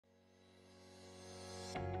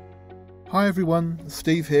Hi everyone,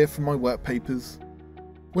 Steve here from MyWorkpapers.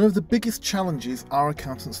 One of the biggest challenges our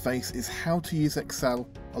accountants face is how to use Excel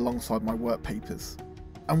alongside MyWorkpapers.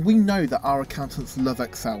 And we know that our accountants love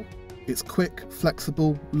Excel. It's quick,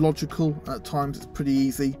 flexible, logical, and at times it's pretty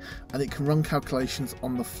easy, and it can run calculations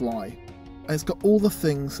on the fly. And it's got all the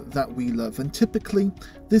things that we love, and typically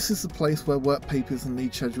this is the place where WorkPapers and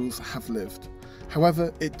lead schedules have lived.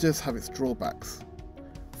 However, it does have its drawbacks.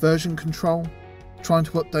 Version control. Trying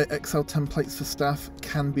to update Excel templates for staff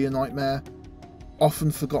can be a nightmare,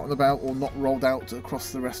 often forgotten about or not rolled out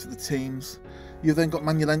across the rest of the teams. You've then got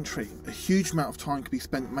manual entry. A huge amount of time can be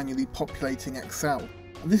spent manually populating Excel,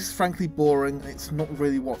 and this is frankly boring and it's not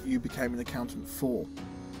really what you became an accountant for.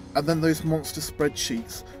 And then those monster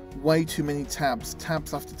spreadsheets, way too many tabs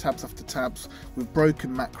after tabs after tabs with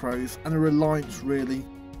broken macros, and a reliance really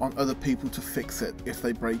on other people to fix it if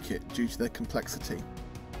they break it due to their complexity.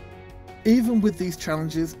 Even with these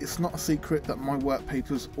challenges, it's not a secret that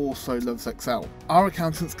MyWorkpapers also loves Excel. Our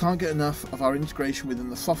accountants can't get enough of our integration within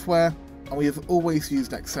the software, and we have always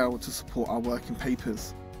used Excel to support our work in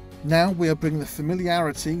papers. Now we are bringing the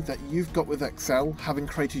familiarity that you've got with Excel, having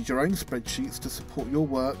created your own spreadsheets to support your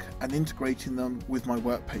work and integrating them with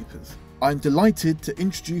MyWorkpapers. I'm delighted to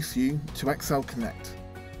introduce you to Excel Connect.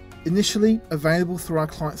 Initially available through our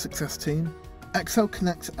client success team, Excel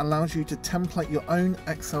Connect allows you to template your own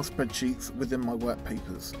Excel spreadsheets within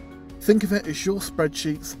MyWorkpapers. Think of it as your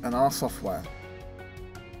spreadsheets and our software.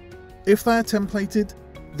 If they are templated,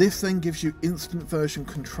 this then gives you instant version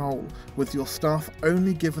control, with your staff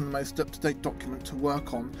only given the most up-to-date document to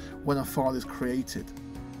work on when a file is created.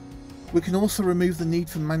 We can also remove the need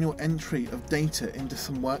for manual entry of data into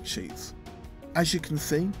some worksheets. As you can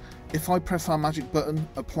see, if I press our magic button,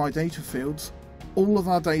 Apply Data Fields, all of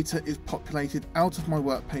our data is populated out of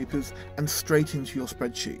MyWorkpapers and straight into your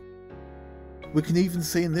spreadsheet. We can even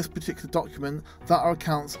see in this particular document that our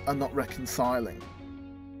accounts are not reconciling.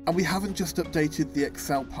 And we haven't just updated the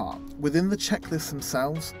Excel part. Within the checklists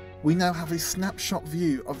themselves, we now have a snapshot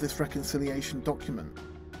view of this reconciliation document.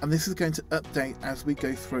 And this is going to update as we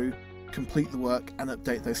go through, complete the work and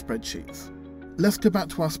update those spreadsheets. Let's go back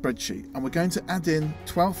to our spreadsheet, and we're going to add in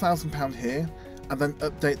 £12,000 here and then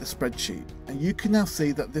update the spreadsheet, and you can now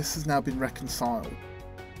see that this has now been reconciled.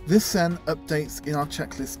 This then updates in our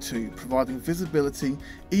checklist too, providing visibility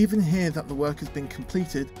even here that the work has been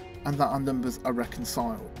completed and that our numbers are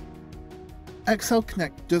reconciled. Excel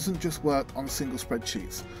Connect doesn't just work on single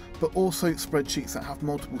spreadsheets, but also spreadsheets that have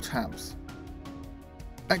multiple tabs.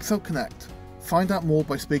 Excel Connect. Find out more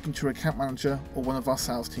by speaking to your account manager or one of our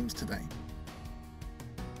sales teams today.